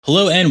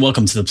Hello and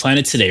welcome to The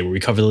Planet Today, where we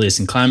cover the latest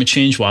in climate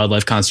change,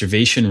 wildlife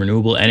conservation,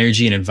 renewable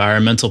energy, and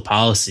environmental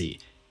policy.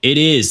 It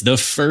is the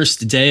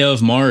first day of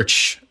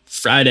March,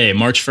 Friday,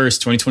 March 1st,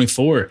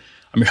 2024.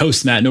 I'm your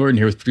host, Matt Norton,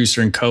 here with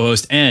producer and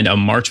co-host and a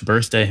March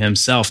birthday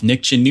himself,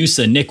 Nick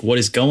Janusa. Nick, what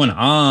is going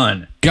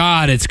on?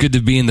 God, it's good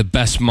to be in the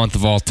best month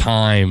of all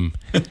time.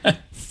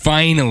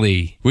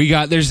 Finally.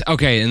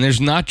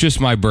 There's not just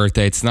my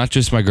birthday. It's not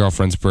just my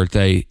girlfriend's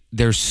birthday.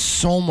 There's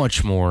so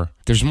much more.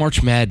 There's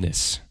March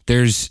Madness.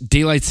 There's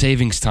daylight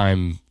savings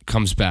time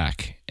comes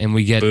back, and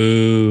we get...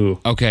 Boo.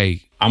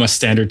 Okay. I'm a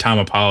standard time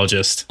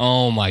apologist.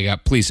 Oh, my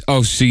God. Please.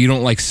 Oh, so you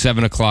don't like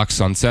 7 o'clock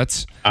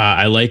sunsets?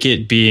 I like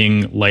it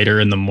being lighter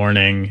in the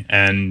morning.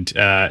 And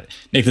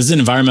Nick, this is an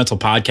environmental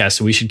podcast,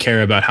 so we should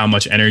care about how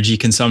much energy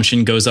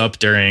consumption goes up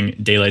during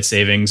daylight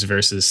savings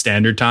versus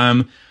standard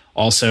time.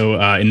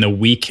 Also, in the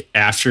week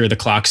after the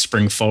clocks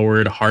spring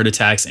forward, heart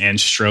attacks and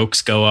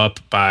strokes go up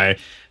by, I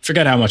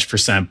forget how much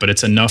percent, but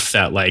it's enough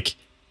that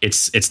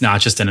it's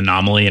not just an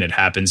anomaly and it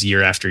happens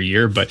year after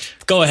year. But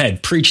go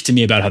ahead, preach to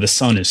me about how the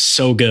sun is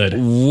so good.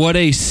 What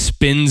a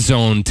spin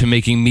zone to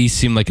making me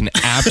seem like an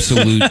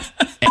absolute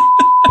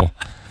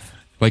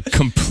like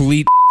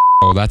complete.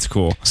 Oh, that's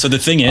cool. So the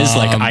thing is,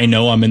 I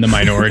know I'm in the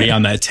minority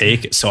on that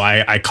take. So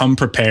I come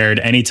prepared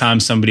anytime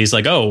somebody's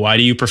like, oh, why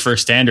do you prefer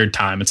standard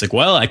time? It's like,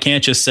 well, I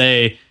can't just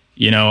say,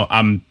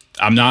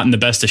 I'm not in the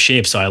best of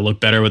shape, so I look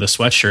better with a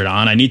sweatshirt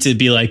on. I need to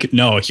be like,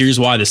 no, here's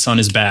why the sun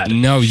is bad.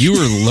 No, you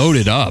were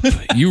loaded up.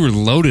 You were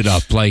loaded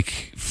up,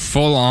 like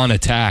full on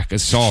attack,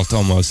 assault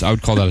almost. I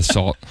would call that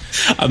assault.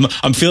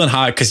 I'm feeling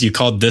hot because you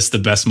called this the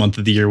best month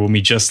of the year when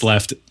we just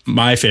left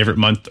my favorite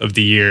month of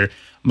the year,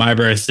 my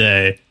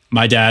birthday,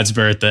 my dad's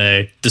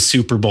birthday, the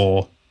Super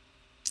Bowl.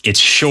 It's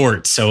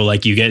short, so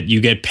you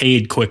get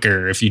paid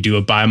quicker if you do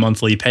a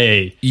bi-monthly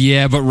pay.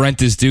 Yeah, but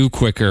rent is due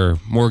quicker.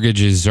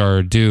 Mortgages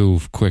are due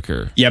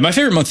quicker. Yeah, my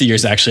favorite month of the year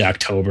is actually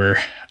October.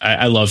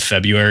 I love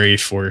February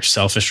for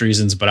selfish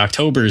reasons, but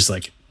October is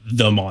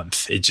the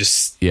month. It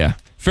just... Yeah,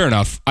 fair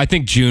enough. I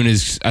think June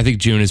is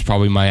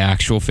probably my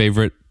actual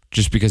favorite,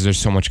 just because there's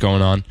so much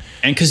going on.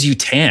 And because you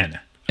tan.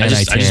 I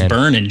just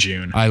burn in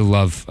June. I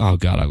love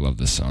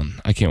the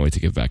sun. I can't wait to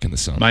get back in the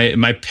sun.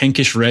 My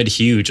pinkish red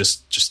hue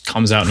just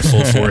comes out in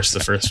full force the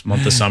first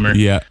month of summer.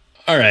 Yeah.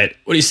 All right.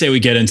 What do you say we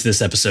get into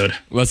this episode?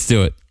 Let's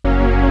do it.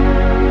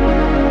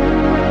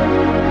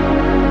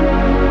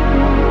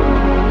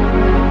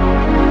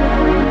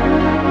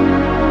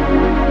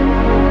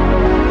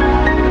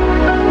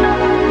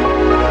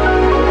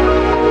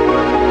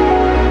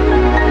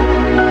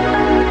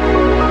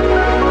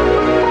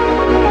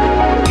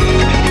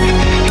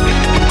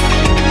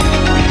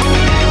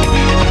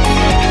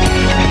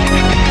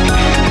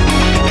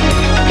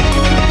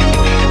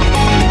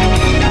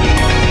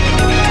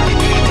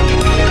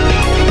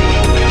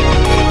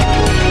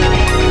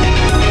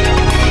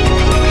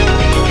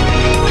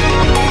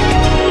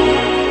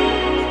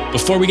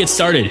 Before we get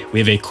started, we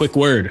have a quick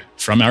word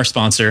from our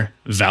sponsor,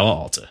 Vala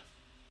Alta.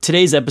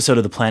 Today's episode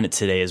of The Planet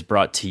Today is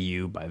brought to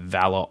you by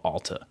Vala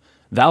Alta.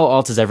 Vala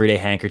Alta's Everyday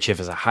Handkerchief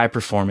is a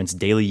high-performance,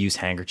 daily-use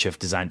handkerchief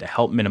designed to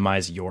help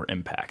minimize your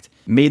impact.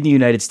 Made in the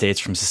United States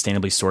from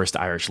sustainably sourced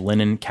Irish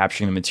linen,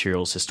 capturing the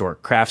material's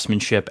historic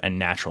craftsmanship and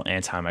natural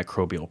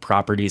antimicrobial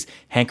properties,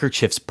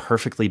 handkerchiefs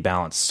perfectly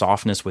balance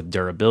softness with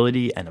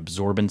durability and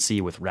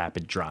absorbency with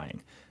rapid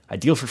drying.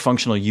 Ideal for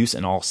functional use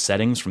in all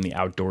settings, from the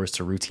outdoors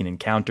to routine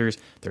encounters,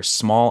 their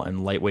small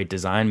and lightweight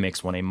design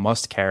makes one a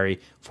must-carry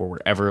for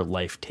wherever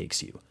life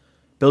takes you.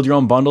 Build your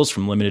own bundles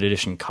from limited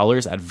edition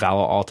colors at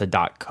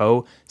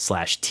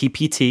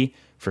valaalta.co/TPT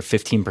for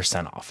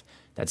 15% off.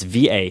 That's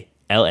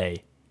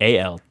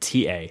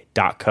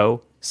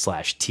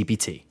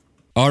VALAALTA.co/TPT.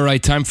 All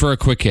right, time for our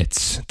quick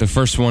hits. The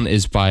first one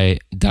is by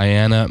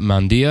Diana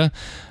Mandia,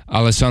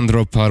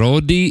 Alessandro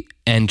Parodi,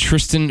 and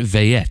Tristan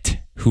Veillette,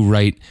 who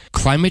write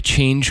Climate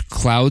Change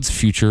Clouds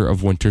Future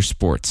of Winter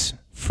Sports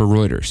for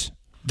Reuters.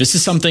 This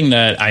is something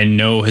that I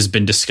know has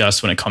been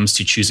discussed when it comes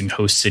to choosing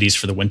host cities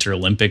for the Winter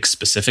Olympics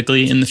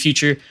specifically in the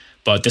future.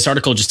 But this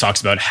article just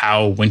talks about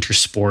how winter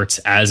sports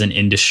as an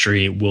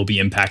industry will be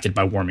impacted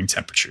by warming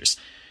temperatures.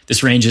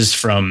 This ranges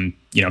from,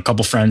 a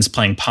couple friends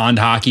playing pond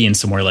hockey in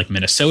somewhere like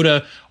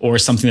Minnesota, or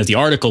something that the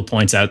article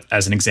points out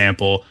as an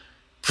example,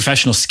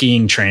 professional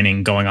skiing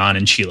training going on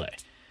in Chile.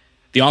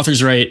 The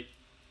authors write,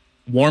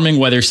 warming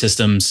weather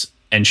systems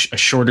and a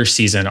shorter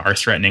season are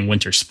threatening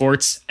winter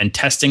sports and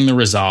testing the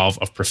resolve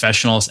of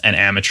professionals and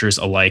amateurs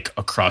alike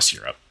across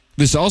Europe.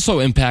 This also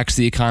impacts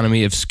the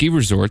economy of ski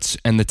resorts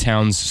and the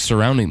towns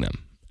surrounding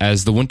them,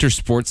 as the winter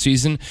sports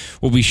season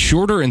will be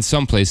shorter in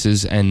some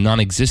places and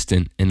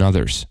non-existent in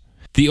others.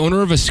 The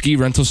owner of a ski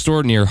rental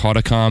store near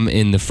Hautacam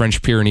in the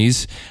French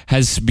Pyrenees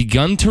has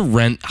begun to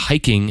rent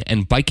hiking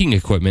and biking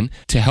equipment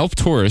to help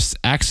tourists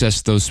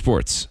access those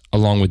sports,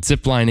 along with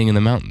ziplining in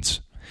the mountains.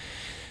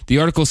 The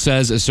article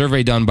says a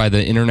survey done by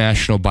the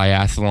International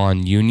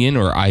Biathlon Union,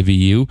 or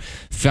IBU,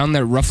 found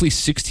that roughly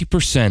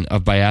 60%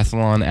 of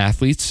biathlon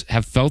athletes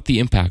have felt the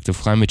impact of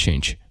climate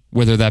change,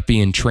 whether that be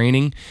in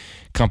training,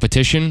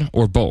 competition,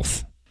 or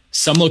both.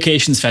 Some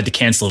locations have had to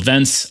cancel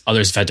events,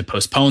 others have had to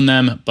postpone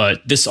them,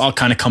 but this all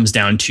kind of comes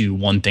down to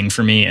one thing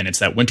for me, and it's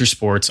that winter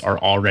sports are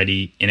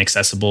already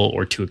inaccessible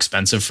or too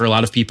expensive for a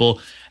lot of people,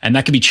 and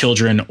that could be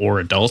children or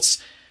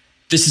adults.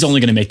 This is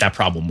only going to make that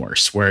problem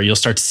worse, where you'll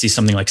start to see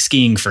something like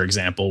skiing, for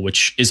example,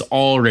 which is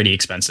already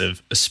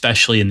expensive,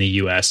 especially in the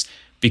US,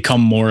 become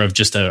more of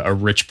just a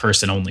rich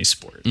person only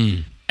sport.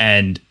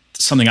 And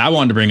something I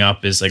wanted to bring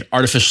up is like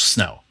artificial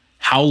snow.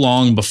 How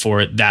long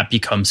before that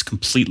becomes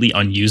completely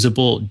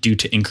unusable due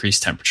to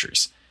increased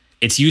temperatures?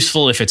 It's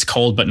useful if it's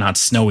cold but not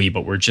snowy,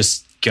 but we're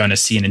just going to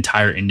see an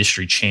entire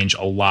industry change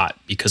a lot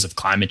because of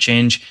climate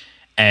change.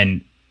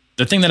 And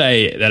the thing that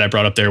I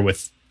brought up there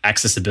with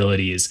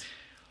accessibility is,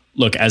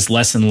 look, as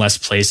less and less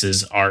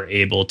places are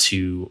able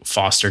to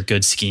foster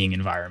good skiing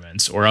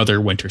environments or other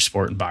winter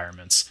sport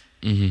environments,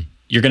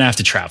 you're going to have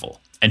to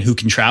travel. And who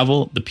can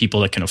travel? The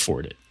people that can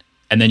afford it.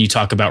 And then you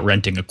talk about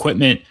renting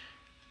equipment,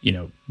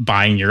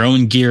 buying your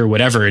own gear,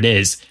 whatever it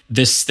is.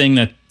 This thing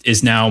that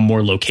is now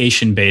more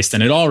location based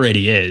than it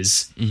already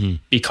is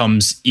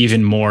becomes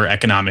even more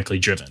economically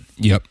driven.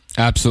 Yep,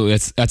 absolutely.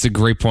 That's a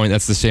great point.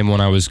 That's the same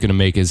one I was going to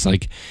make, is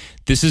like,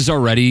 this is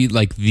already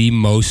like the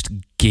most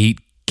gate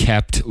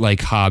kept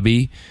like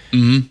hobby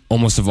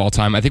almost of all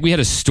time. I think we had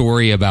a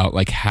story about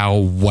like how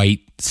white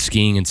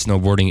skiing and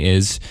snowboarding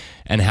is,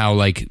 and how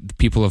like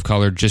people of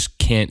color just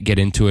can't get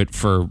into it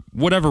for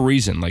whatever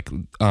reason, like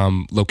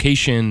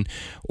location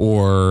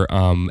or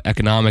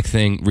economic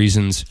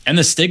reasons, and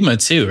the stigma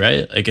too,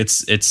 right? Like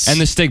it's and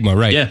the stigma,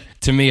 right? Yeah.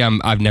 To me,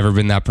 I've never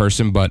been that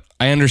person, but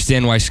I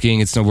understand why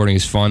skiing and snowboarding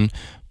is fun,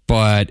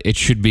 but it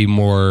should be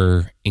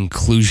more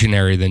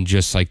inclusionary than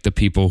just like the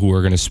people who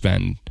are going to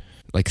spend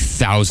like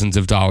thousands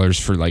of dollars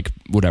for like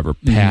whatever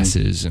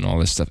passes and all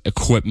this stuff,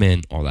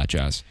 equipment, all that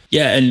jazz.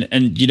 Yeah. And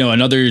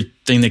another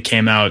thing that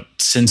came out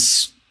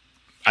since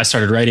I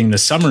started writing the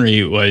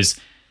summary was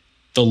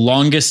the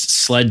longest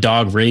sled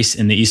dog race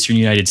in the Eastern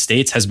United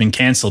States has been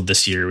canceled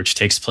this year, which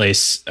takes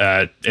place.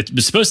 It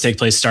was supposed to take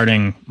place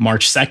starting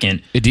March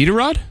 2nd.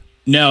 Iditarod?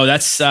 No,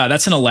 that's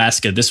in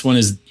Alaska. This one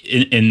is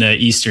in the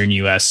Eastern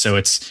US. So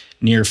it's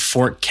near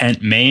Fort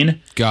Kent,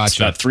 Maine. Gotcha. It's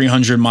about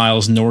 300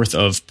 miles north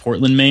of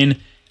Portland, Maine.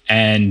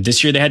 And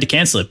this year they had to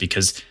cancel it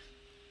because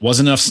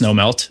wasn't enough snow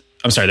melt.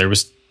 I'm sorry, there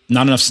was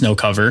not enough snow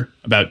cover,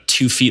 about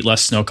 2 feet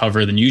less snow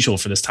cover than usual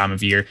for this time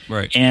of year.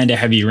 Right. And a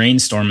heavy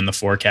rainstorm in the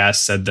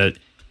forecast said that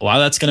a lot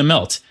of that's going to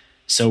melt.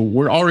 So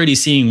we're already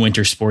seeing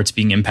winter sports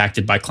being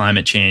impacted by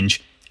climate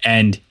change.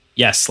 And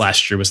yes,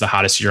 last year was the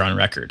hottest year on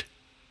record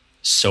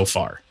so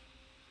far.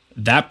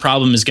 That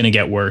problem is going to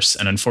get worse.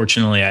 And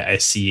unfortunately, I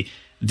see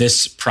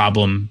this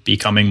problem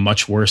becoming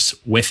much worse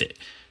with it.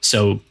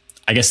 So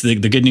I guess the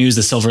good news,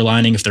 the silver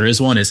lining, if there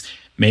is one, is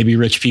maybe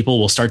rich people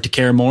will start to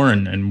care more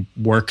and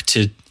work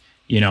to,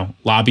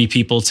 lobby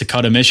people to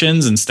cut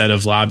emissions instead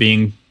of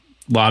lobbying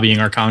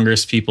our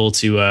Congress people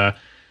to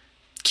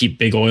keep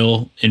big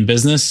oil in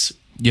business.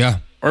 Yeah.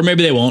 Or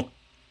maybe they won't.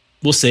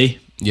 We'll see.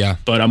 Yeah.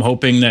 But I'm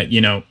hoping that,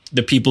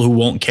 the people who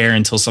won't care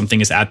until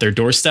something is at their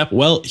doorstep,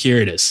 well, here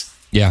it is.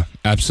 Yeah,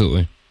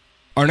 absolutely.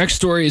 Our next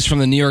story is from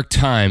the New York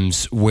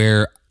Times,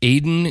 where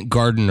Aidan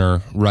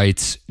Gardner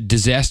writes,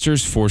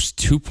 disasters forced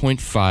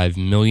 2.5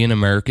 million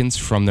Americans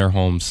from their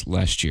homes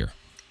last year.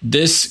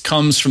 This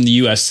comes from the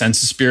U.S.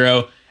 Census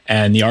Bureau,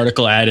 and the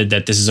article added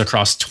that this is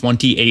across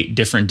 28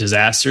 different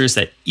disasters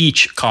that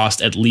each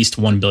cost at least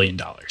 $1 billion.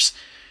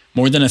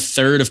 More than a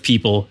third of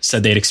people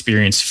said they'd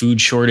experienced food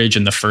shortage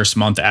in the first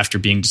month after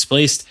being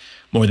displaced.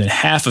 More than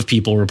half of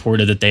people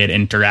reported that they had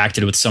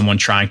interacted with someone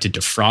trying to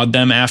defraud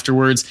them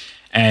afterwards.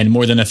 And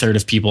more than a third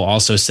of people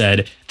also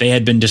said they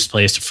had been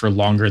displaced for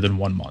longer than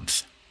 1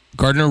 month.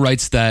 Gardner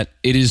writes that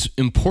it is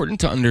important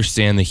to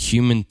understand the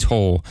human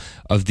toll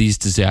of these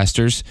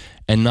disasters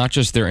and not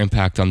just their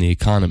impact on the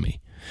economy,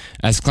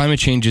 as climate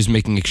change is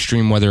making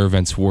extreme weather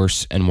events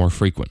worse and more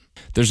frequent.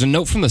 There's a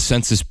note from the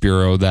Census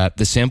Bureau that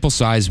the sample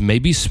size may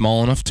be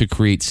small enough to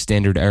create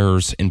standard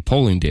errors in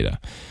polling data,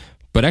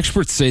 but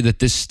experts say that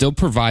this still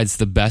provides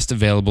the best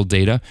available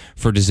data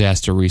for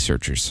disaster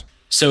researchers.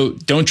 So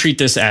don't treat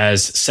this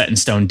as set in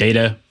stone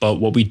data, but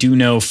what we do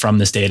know from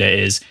this data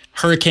is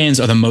hurricanes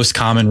are the most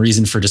common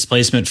reason for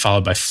displacement,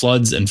 followed by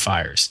floods and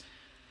fires.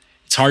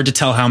 It's hard to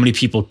tell how many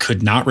people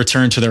could not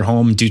return to their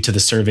home due to the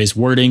survey's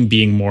wording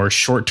being more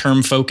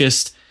short-term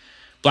focused.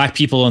 Black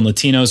people and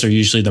Latinos are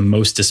usually the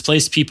most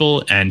displaced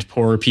people, and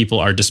poorer people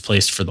are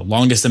displaced for the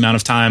longest amount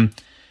of time.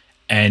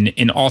 And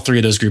in all three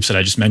of those groups that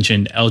I just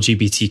mentioned,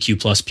 LGBTQ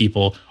plus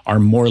people are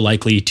more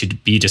likely to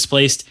be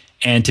displaced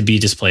and to be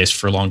displaced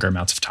for longer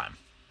amounts of time.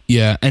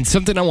 Yeah, and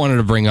something I wanted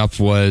to bring up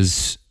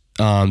was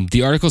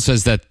the article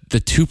says that the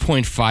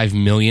 2.5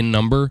 million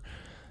number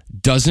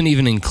doesn't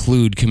even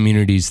include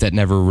communities that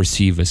never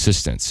receive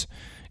assistance.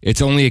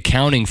 It's only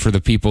accounting for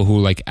the people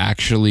who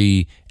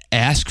actually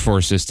ask for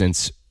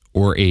assistance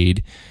or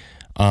aid,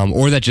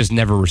 or that just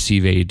never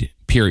receive aid,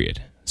 period.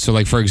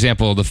 So for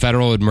example, the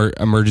Federal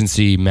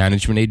Emergency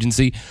Management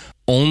Agency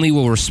only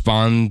will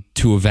respond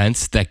to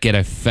events that get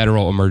a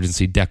federal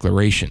emergency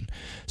declaration.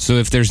 So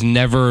if there's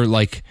never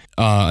like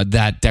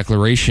that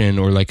declaration,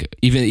 or like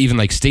even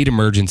like state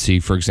emergency,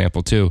 for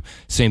example, too,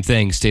 same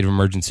thing, state of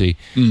emergency,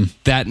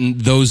 that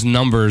those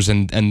numbers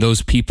and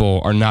those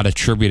people are not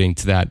attributing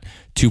to that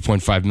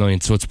 2.5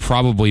 million. So it's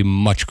probably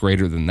much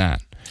greater than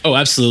that. Oh,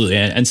 absolutely.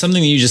 And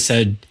something that you just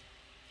said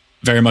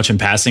very much in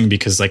passing,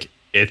 because like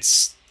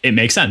it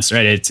makes sense,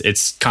 right?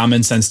 It's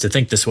common sense to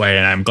think this way,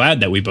 and I'm glad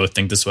that we both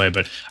think this way.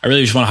 But I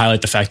really just want to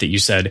highlight the fact that you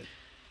said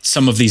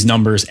some of these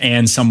numbers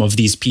and some of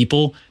these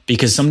people,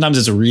 because sometimes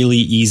it's really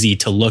easy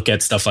to look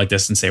at stuff like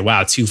this and say,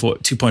 wow,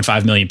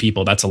 2.5 million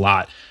people, that's a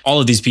lot. All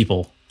of these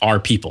people are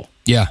people.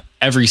 Yeah.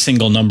 Every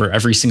single number,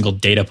 every single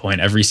data point,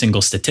 every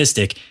single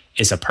statistic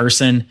is a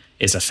person,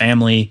 is a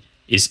family,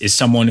 is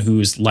someone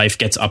whose life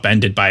gets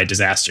upended by a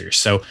disaster.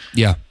 So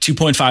yeah,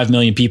 2.5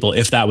 million people,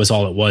 if that was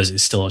all it was,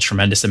 is still a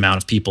tremendous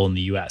amount of people in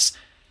the US.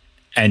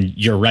 And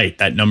you're right,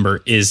 that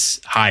number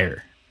is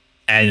higher.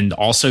 And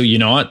also, you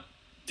know what?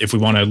 If we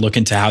want to look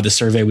into how the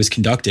survey was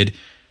conducted,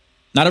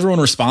 not everyone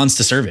responds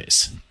to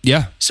surveys.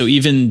 Yeah. So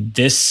even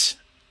this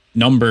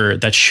number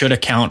that should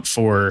account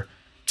for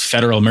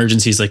federal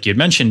emergencies like you had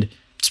mentioned,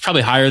 it's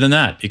probably higher than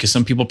that, because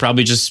some people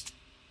probably just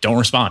don't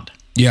respond.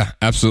 Yeah,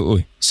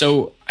 absolutely.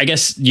 So I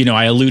guess, you know,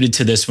 I alluded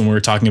to this when we were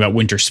talking about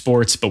winter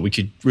sports, but we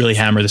could really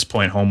hammer this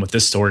point home with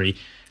this story.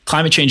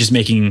 Climate change is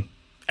making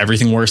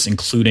everything worse,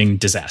 including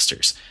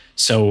disasters.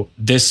 So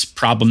this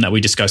problem that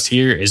we discussed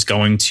here is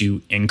going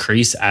to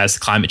increase as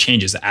climate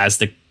changes, as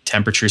the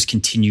temperatures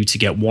continue to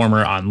get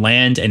warmer on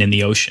land and in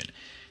the ocean.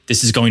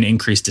 This is going to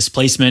increase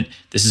displacement.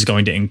 This is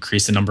going to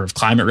increase the number of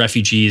climate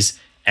refugees.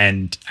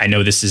 And I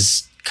know this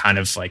is kind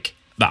of like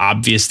the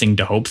obvious thing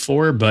to hope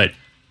for, but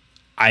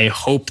I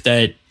hope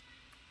that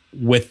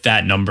with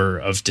that number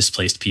of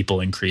displaced people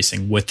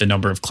increasing, with the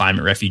number of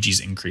climate refugees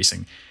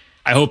increasing,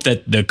 I hope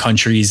that the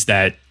countries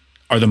that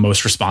are the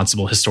most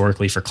responsible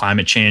historically for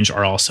climate change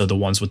are also the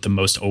ones with the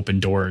most open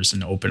doors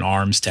and open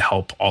arms to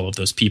help all of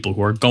those people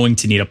who are going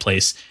to need a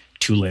place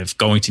to live,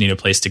 going to need a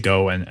place to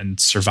go and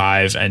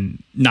survive,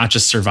 and not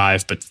just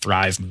survive, but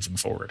thrive moving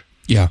forward.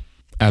 Yeah,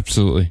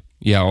 absolutely.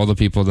 Yeah, all the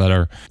people that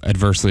are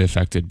adversely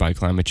affected by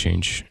climate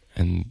change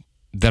and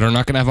that are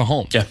not going to have a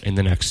home in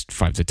the next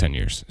 5 to 10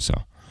 years. So,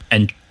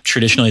 and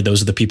traditionally,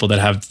 those are the people that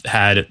have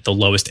had the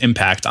lowest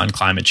impact on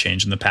climate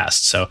change in the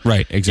past. So,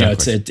 right,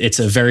 exactly. You know, it's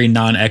a very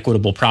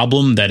non-equitable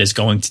problem that is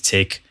going to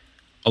take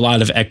a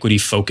lot of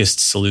equity-focused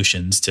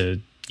solutions to,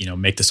 you know,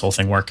 make this whole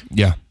thing work.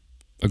 Yeah,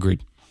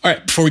 agreed. All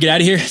right, before we get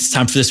out of here, it's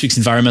time for this week's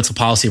environmental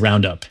policy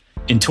roundup.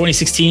 In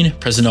 2016,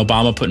 President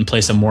Obama put in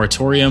place a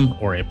moratorium,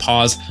 or a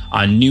pause,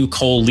 on new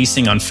coal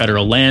leasing on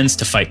federal lands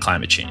to fight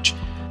climate change.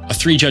 A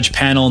 3-judge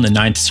panel in the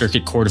Ninth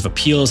Circuit Court of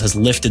Appeals has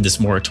lifted this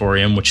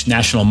moratorium, which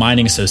National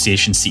Mining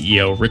Association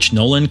CEO Rich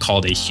Nolan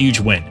called a huge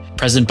win.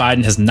 President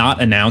Biden has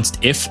not announced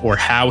if or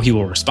how he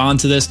will respond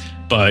to this,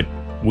 but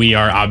we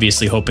are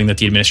obviously hoping that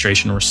the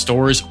administration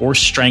restores or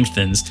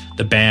strengthens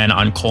the ban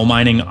on coal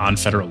mining on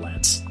federal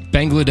lands.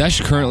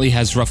 Bangladesh currently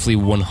has roughly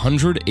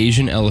 100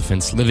 Asian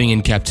elephants living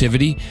in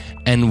captivity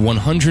and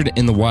 100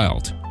 in the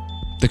wild.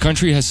 The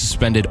country has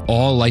suspended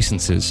all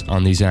licenses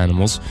on these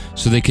animals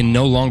so they can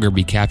no longer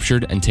be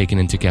captured and taken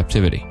into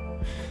captivity.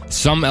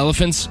 Some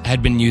elephants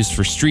had been used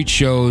for street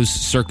shows,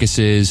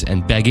 circuses,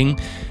 and begging,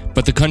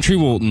 but the country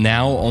will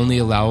now only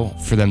allow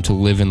for them to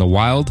live in the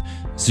wild,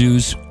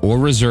 zoos, or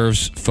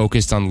reserves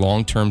focused on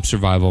long-term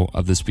survival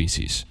of the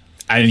species.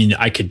 I mean,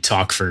 I could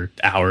talk for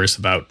hours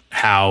about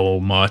how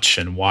much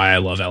and why I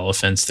love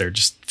elephants. They're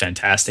just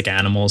fantastic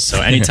animals.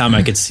 So anytime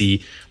I could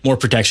see more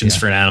protections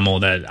for an animal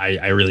that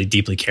I really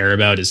deeply care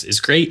about is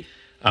great.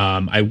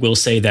 I will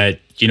say that,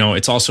 you know,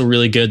 it's also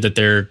really good that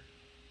they're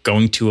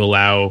going to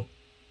allow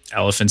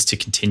elephants to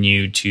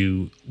continue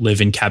to live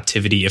in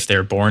captivity if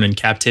they're born in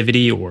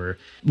captivity, or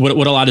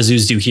what a lot of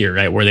zoos do here,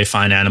 right? Where they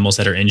find animals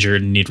that are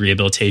injured and need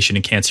rehabilitation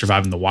and can't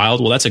survive in the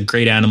wild. Well, that's a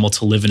great animal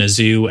to live in a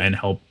zoo and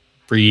help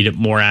breed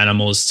more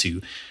animals to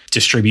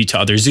distribute to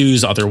other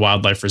zoos, other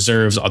wildlife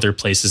reserves, other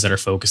places that are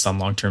focused on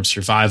long-term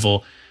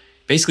survival.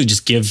 Basically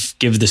just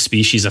give the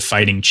species a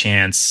fighting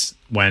chance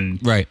when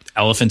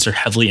elephants are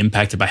heavily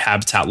impacted by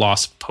habitat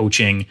loss,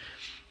 poaching.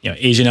 You know,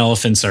 Asian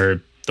elephants are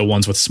the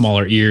ones with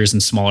smaller ears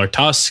and smaller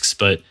tusks,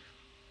 but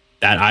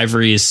that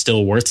ivory is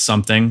still worth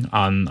something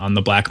on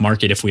the black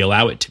market if we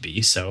allow it to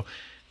be. So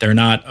they're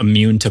not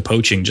immune to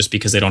poaching just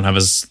because they don't have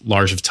as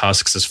large of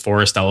tusks as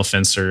forest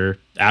elephants or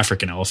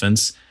African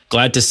elephants.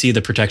 Glad to see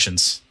the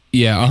protections.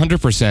 Yeah,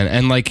 100%.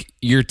 And like,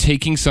 you're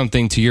taking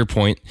something, to your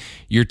point,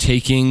 you're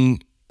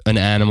taking an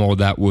animal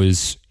that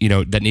was, you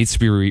know, that needs to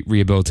be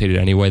rehabilitated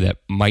anyway, that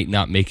might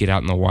not make it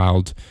out in the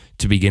wild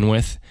to begin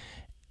with,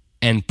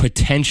 and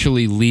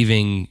potentially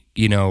leaving,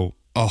 you know,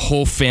 a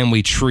whole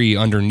family tree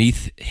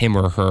underneath him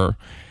or her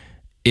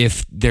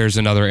if there's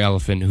another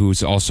elephant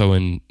who's also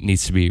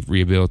needs to be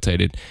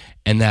rehabilitated.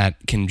 And that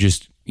can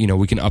just, you know,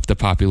 we can up the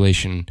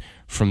population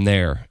from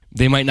there.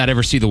 They might not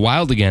ever see the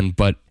wild again,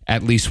 but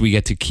at least we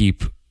get to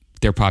keep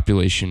their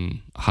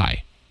population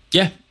high.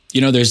 Yeah.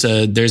 You know, there's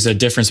a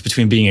difference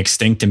between being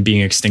extinct and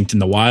being extinct in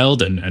the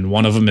wild. And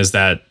one of them is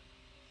that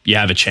you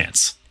have a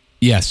chance.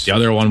 Yes. The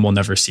other one we'll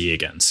never see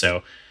again.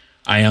 So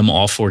I am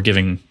all for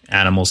giving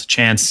animals a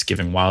chance,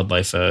 giving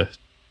wildlife a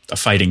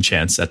fighting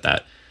chance at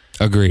that.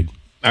 Agreed.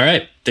 All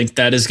right. Think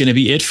that is going to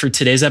be it for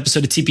today's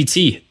episode of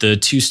TPT. The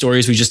 2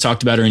 stories we just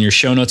talked about are in your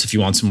show notes if you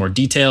want some more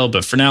detail.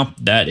 But for now,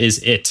 that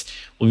is it.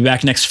 We'll be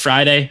back next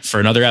Friday for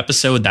another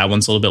episode. That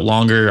one's a little bit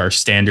longer, our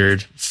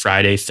standard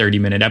Friday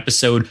 30-minute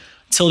episode.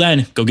 Until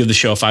then, go give the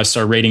show a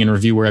 5-star rating and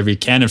review wherever you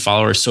can, and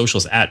follow our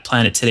socials at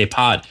Planet Today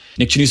Pod.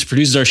 Nick Janusa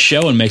produces our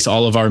show and makes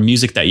all of our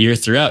music that year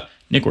throughout.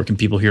 Nick, where can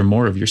people hear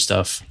more of your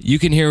stuff? You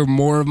can hear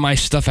more of my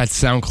stuff at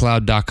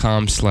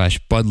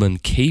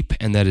soundcloud.com/BudlinCape,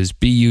 and that is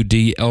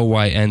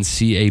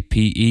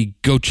BUDLYNCAPE.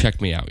 Go check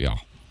me out,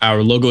 y'all.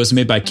 Our logo is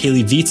made by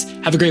Kaylee Vietz.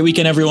 Have a great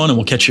weekend, everyone, and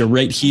we'll catch you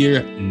right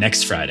here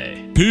next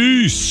Friday.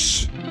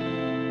 Peace.